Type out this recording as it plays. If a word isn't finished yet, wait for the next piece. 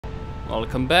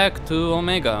Welcome back to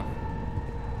Omega.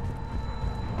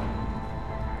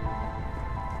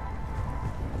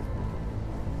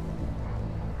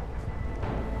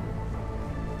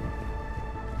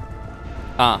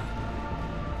 Ah.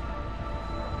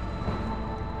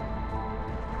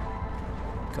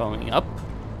 Going up.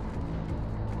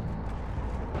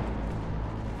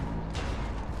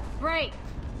 Great.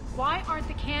 Why aren't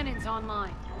the cannons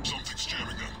online? Something's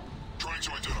jamming them. Trying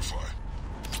to identify.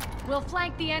 We'll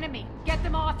flank the enemy. Get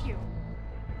them off you.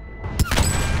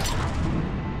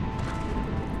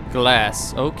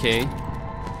 Glass, okay.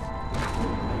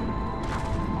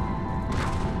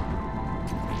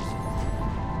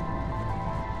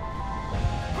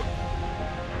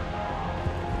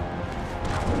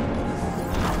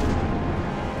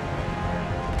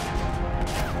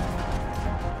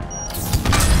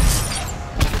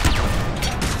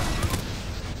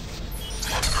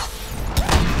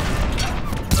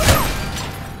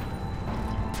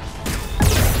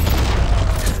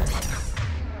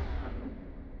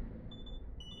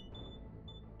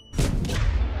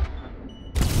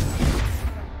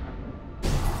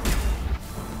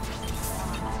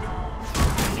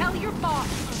 Tell your boss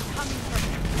I'm coming for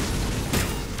him.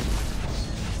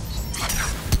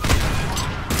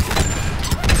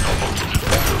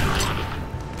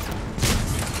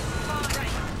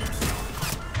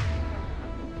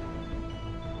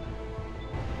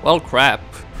 Well, crap.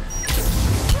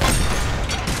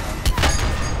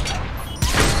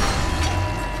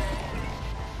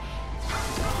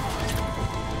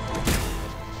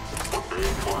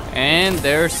 And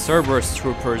there's Cerberus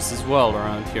troopers as well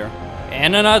around here.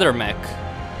 And another mech.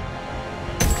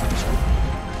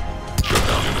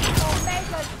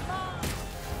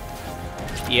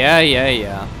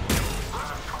 Yeah.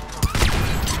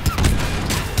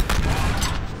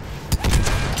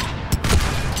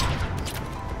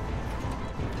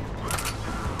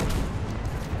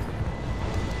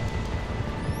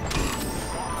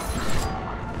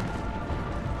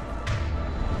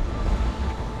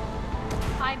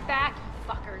 I'm back,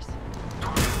 you fuckers.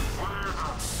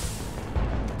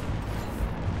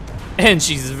 And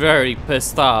she's very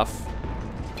pissed off.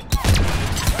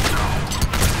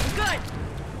 Good.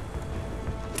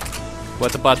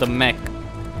 What about the mech?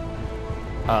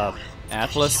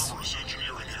 Atlas? Cerberus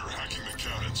engineering here, hacking the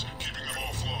cannons, keeping them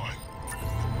offline.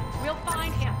 We'll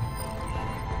find him.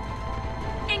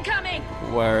 Incoming!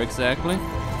 Where exactly?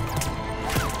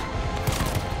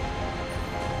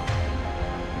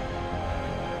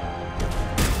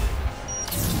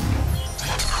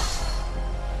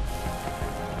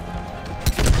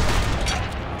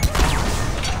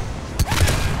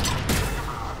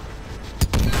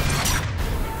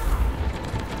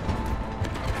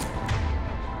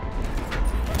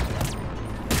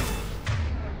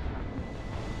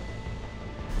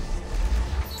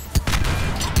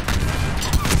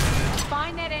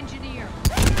 Find that engineer.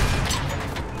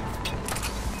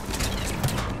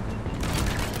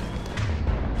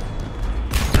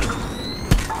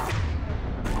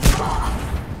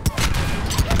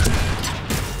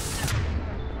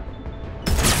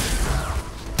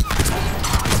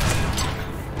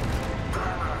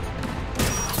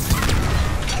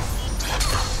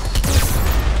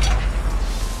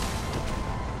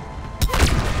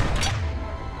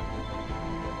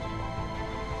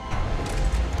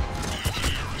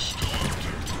 Engineer is still out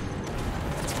there.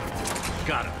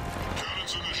 Got him.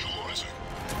 Cannons initializing.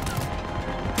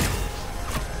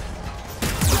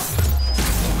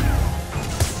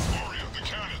 Aria, the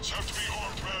cannons have to be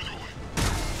armed manually.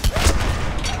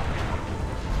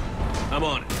 I'm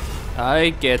on it. I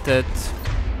get it.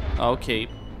 Okay,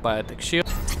 biotic shield.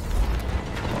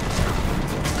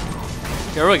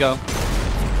 Here we go.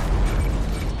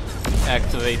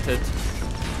 Activated.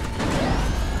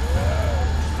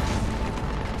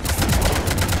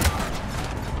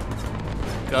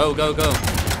 Go.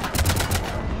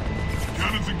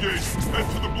 Cannons engaged. Head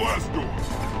to the blast door.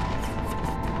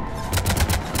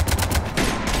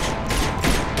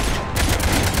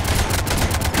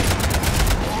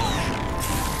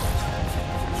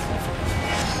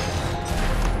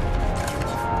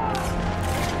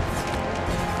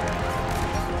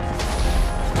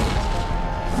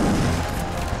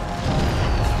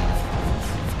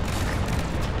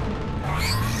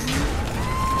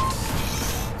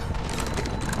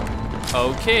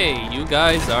 Okay, you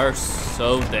guys are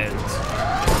so dead.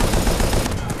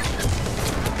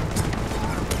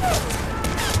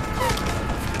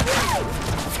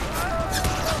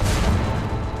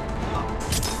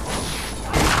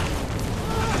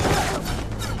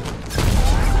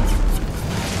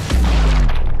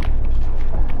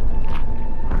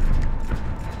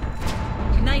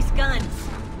 Nice gun.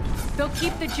 They'll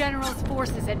keep the General's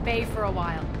forces at bay for a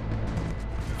while.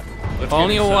 If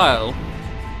only a while.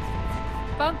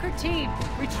 Bunker team,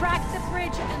 retract the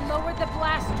bridge and lower the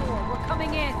blast door. We're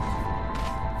coming in.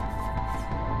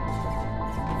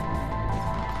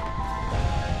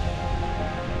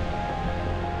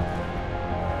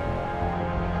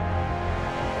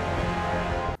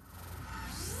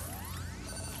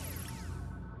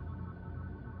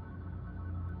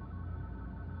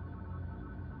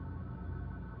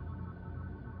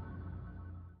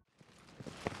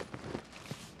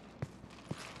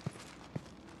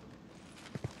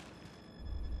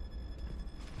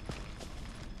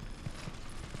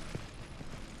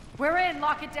 We're in,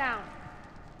 lock it down.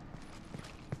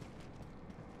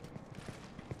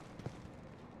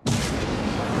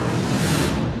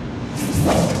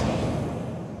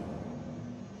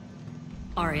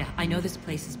 Aria, I know this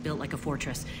place is built like a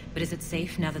fortress, but is it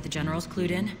safe now that the General's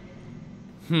clued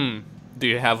in? Do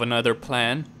you have another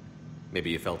plan?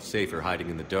 Maybe you felt safer hiding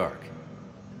in the dark.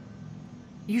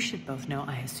 You should both know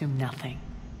I assume nothing.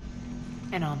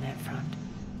 And on that front,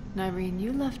 Nyreen,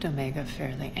 you left Omega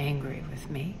fairly angry with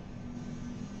me.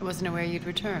 I wasn't aware you'd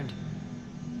returned.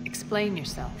 Explain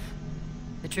yourself.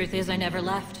 The truth is I never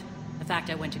left. In fact,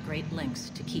 I went to great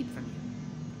lengths to keep from you.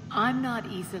 I'm not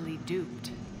easily duped.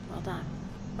 Well done.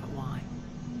 But why?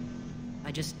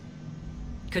 I just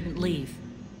couldn't leave.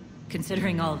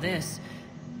 Considering all this,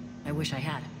 I wish I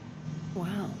had.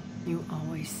 Well, you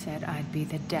always said I'd be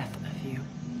the death of you.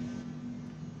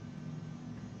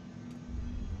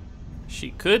 She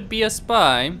could be a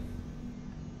spy.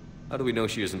 How do we know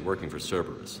she isn't working for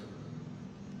Cerberus?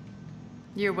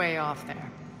 You're way off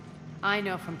there. I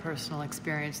know from personal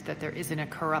experience that there isn't a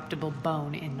corruptible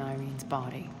bone in Nyreen's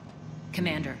body.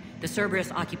 Commander, the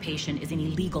Cerberus occupation is an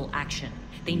illegal action.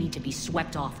 They need to be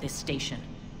swept off this station.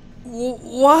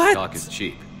 What? Talk is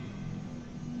cheap.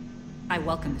 I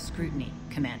welcome the scrutiny,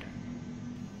 Commander.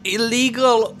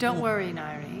 Illegal? Don't worry,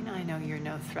 Nyreen. I know you're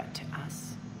no threat to us.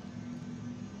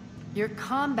 Your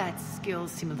combat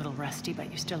skills seem a little rusty, but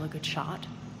you're still a good shot.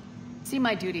 See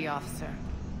my duty officer.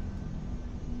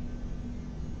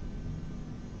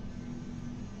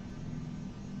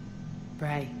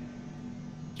 Bray,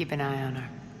 keep an eye on her.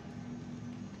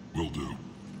 Will do.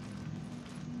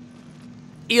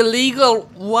 Illegal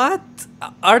what?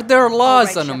 Are there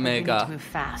laws on Shepard, we need to Omega? move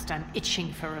fast. I'm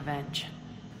itching for revenge.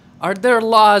 Are there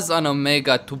laws on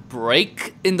Omega to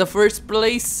break in the first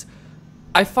place?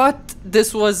 I thought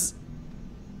this was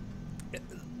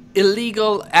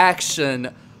illegal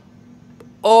action.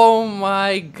 Oh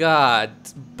my god.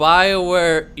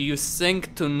 BioWare, you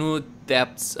sink to new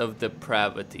depths of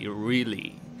depravity,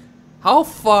 really. How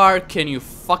far can you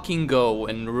fucking go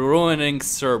in ruining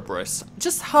Cerberus?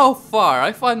 Just how far?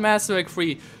 I thought Mass Effect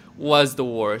 3 was the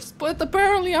worst, but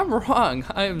apparently I'm wrong.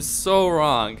 I am so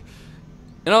wrong.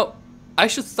 You know, I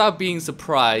should stop being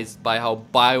surprised by how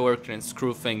BioWare can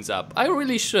screw things up. I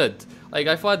really should. Like,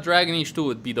 I thought Dragon Age 2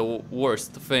 would be the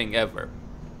worst thing ever.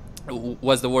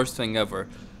 Was the worst thing ever.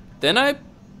 Then I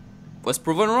was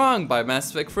proven wrong by Mass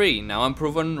Effect 3. Now I'm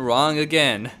proven wrong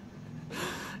again.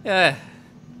 Yeah.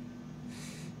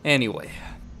 Anyway.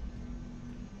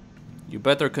 You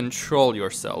better control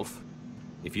yourself.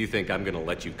 If you think I'm gonna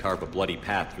let you carve a bloody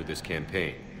path through this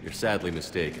campaign, you're sadly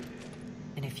mistaken.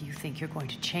 And if you think you're going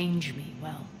to change me,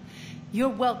 well, you're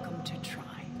welcome to try.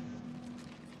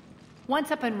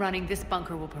 Once up and running, this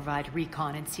bunker will provide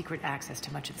recon and secret access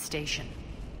to much of the station.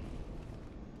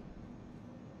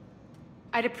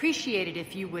 I'd appreciate it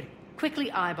if you would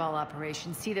quickly eyeball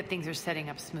operations, see that things are setting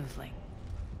up smoothly.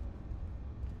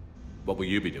 What will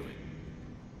you be doing?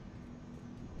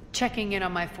 Checking in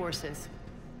on my forces.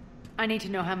 I need to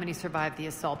know how many survived the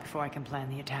assault before I can plan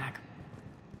the attack.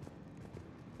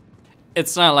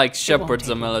 It's not like It won't Shepard's take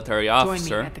a long. military Join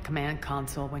officer. me at the command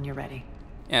console when you're ready.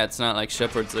 Yeah, it's not like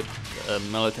Shepard's a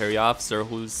military officer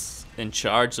who's in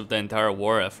charge of the entire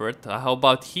war effort. How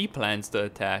about he plans the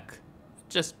attack?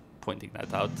 Just pointing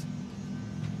that out.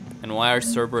 And why are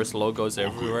Cerberus logos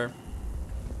everywhere?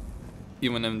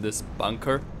 Even in this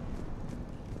bunker?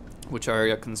 Which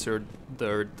Aria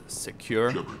considered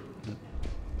secure. Shepard.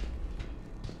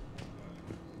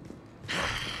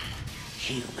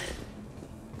 Human.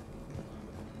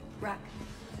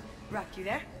 Rock, you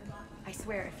there? I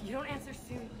swear, if you don't answer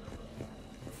soon...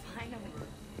 Finally.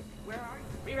 Where are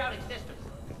you? Rerouting systems.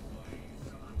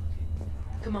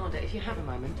 Commander, if you have a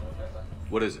moment.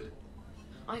 What is it?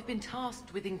 I've been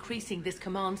tasked with increasing this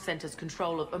command center's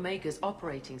control of Omega's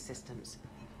operating systems.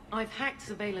 I've hacked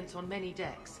surveillance on many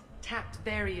decks, tapped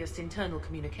various internal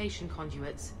communication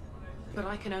conduits, but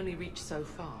I can only reach so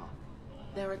far.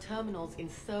 There are terminals in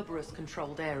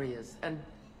Cerberus-controlled areas, and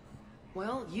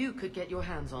Well, you could get your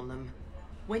hands on them.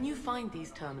 When you find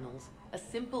these terminals, a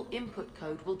simple input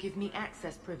code will give me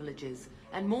access privileges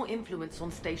and more influence on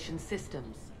station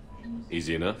systems.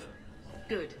 Easy enough?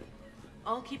 Good.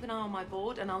 I'll keep an eye on my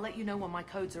board and I'll let you know when my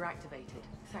codes are activated.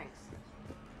 Thanks.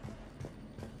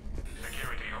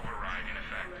 Security override in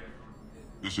effect.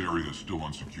 This area is still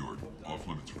unsecured. Off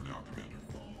limits for now, Commander.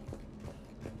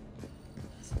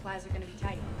 Supplies are gonna be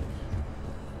tight.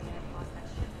 We gotta pause that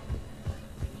shit.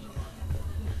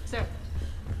 Sir.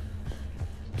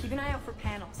 Keep an eye out for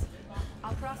panels.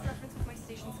 I'll cross-reference with my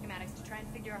station schematics to try and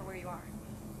figure out where you are.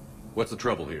 What's the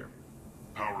trouble here?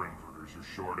 Power inverters are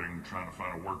shorting, trying to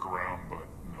find a workaround, but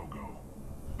no go.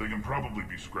 They can probably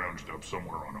be scrounged up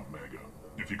somewhere on Omega.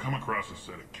 If you come across a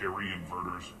set of carry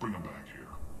inverters, bring them back here.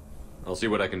 I'll see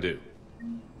what I can do.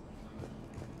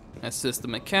 Assist the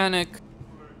mechanic.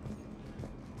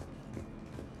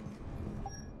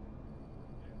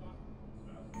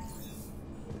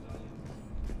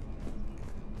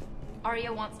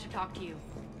 Aria wants to talk to you.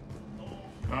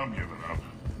 I'm giving up.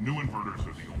 New inverters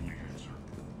are the only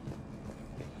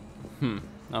answer.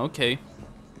 Okay.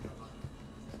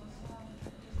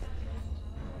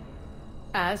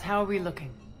 Az, how are we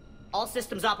looking? All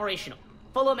systems operational.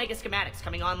 Full Omega schematics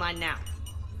coming online now.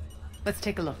 Let's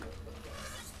take a look.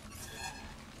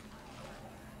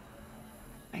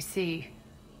 I see.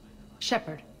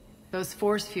 Shepard, those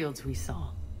force fields we saw.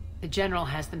 The General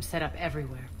has them set up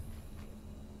everywhere.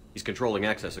 He's controlling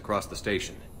access across the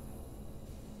station.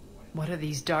 What are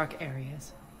these dark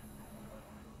areas?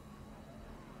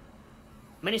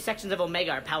 Many sections of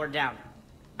Omega are powered down.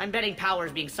 I'm betting power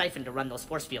is being siphoned to run those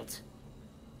force fields.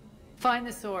 Find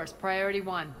the source, priority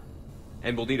 1.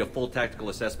 And we'll need a full tactical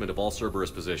assessment of all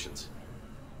Cerberus positions.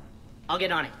 I'll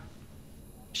get on it.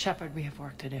 Shepard, we have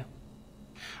work to do.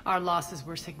 Our losses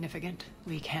were significant.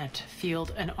 We can't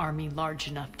field an army large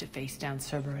enough to face down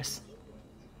Cerberus.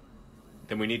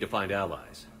 Then we need to find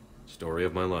allies. Story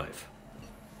of my life.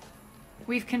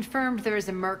 We've confirmed there is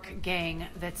a Merc gang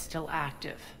that's still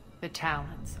active. The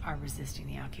Talons are resisting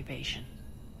the occupation.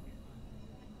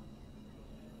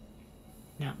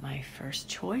 Not my first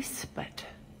choice, but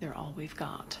they're all we've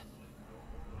got.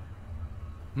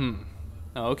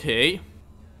 Okay.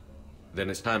 Then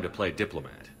it's time to play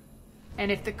diplomat.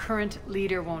 And if the current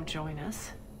leader won't join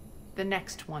us, the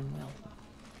next one will.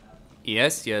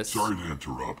 Yes, yes. Sorry to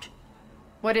interrupt.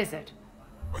 What is it?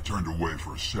 I turned away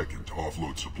for a second to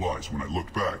offload supplies. When I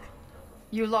looked back,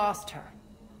 You lost her.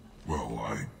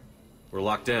 well, We're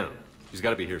locked down. She's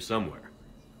got to be here somewhere.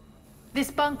 This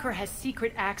bunker has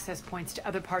secret access points to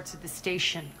other parts of the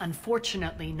station.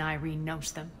 Unfortunately, Nyreen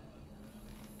knows them.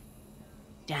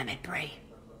 Damn it, Bray.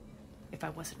 If I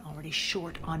wasn't already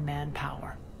short on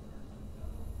manpower.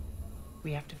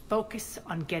 We have to focus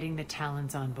on getting the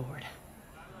Talons on board.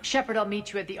 Shepard, I'll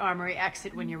meet you at the armory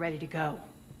exit when you're ready to go.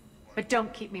 But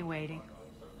don't keep me waiting.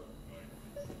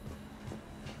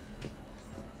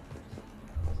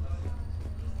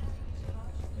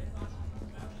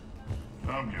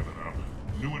 I'm giving up.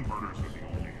 New inverters are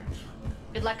the only answer.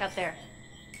 Good luck out there.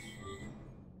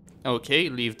 Okay,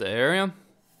 leave the area.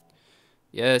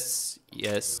 Yes,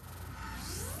 yes.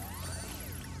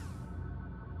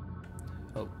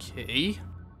 Okay.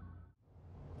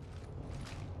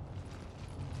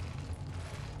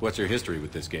 What's your history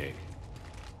with this gang?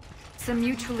 Some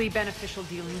mutually beneficial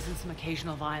dealings and some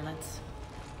occasional violence.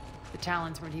 The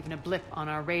Talons weren't even a blip on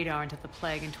our radar until the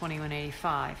plague in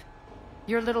 2185.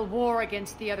 Your little war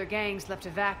against the other gangs left a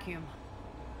vacuum.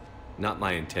 Not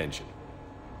my intention.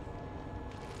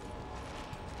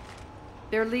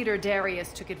 Their leader,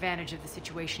 Darius, took advantage of the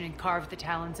situation and carved the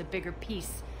Talons a bigger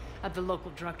piece of the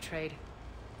local drug trade.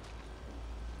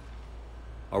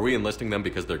 Are we enlisting them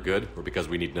because they're good, or because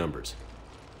we need numbers?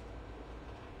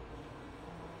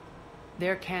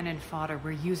 They're cannon fodder.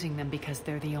 We're using them because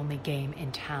they're the only game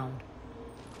in town.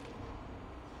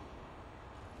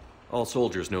 All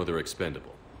soldiers know they're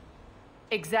expendable.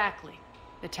 Exactly.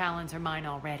 The Talons are mine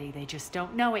already. They just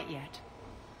don't know it yet.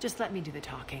 Just let me do the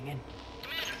talking and...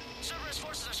 Commander, Cerberus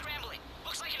forces are scrambling.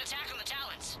 Looks like an attack on the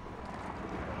Talons.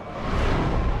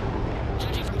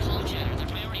 Judging from comm chatter, their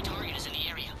priority target is in the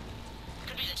area.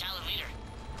 Could be the Talon leader.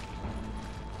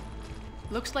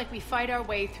 Looks like we fight our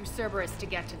way through Cerberus to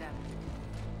get to them.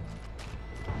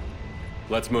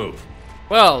 Let's move.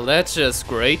 Well, that's just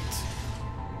great.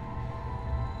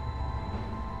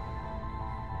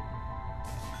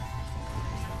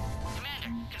 Commander,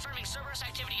 confirming Cerberus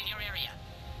activity in your area.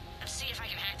 Let's see if I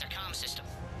can hack their comm system.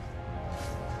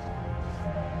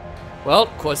 Well,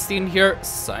 Costin here,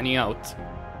 signing out.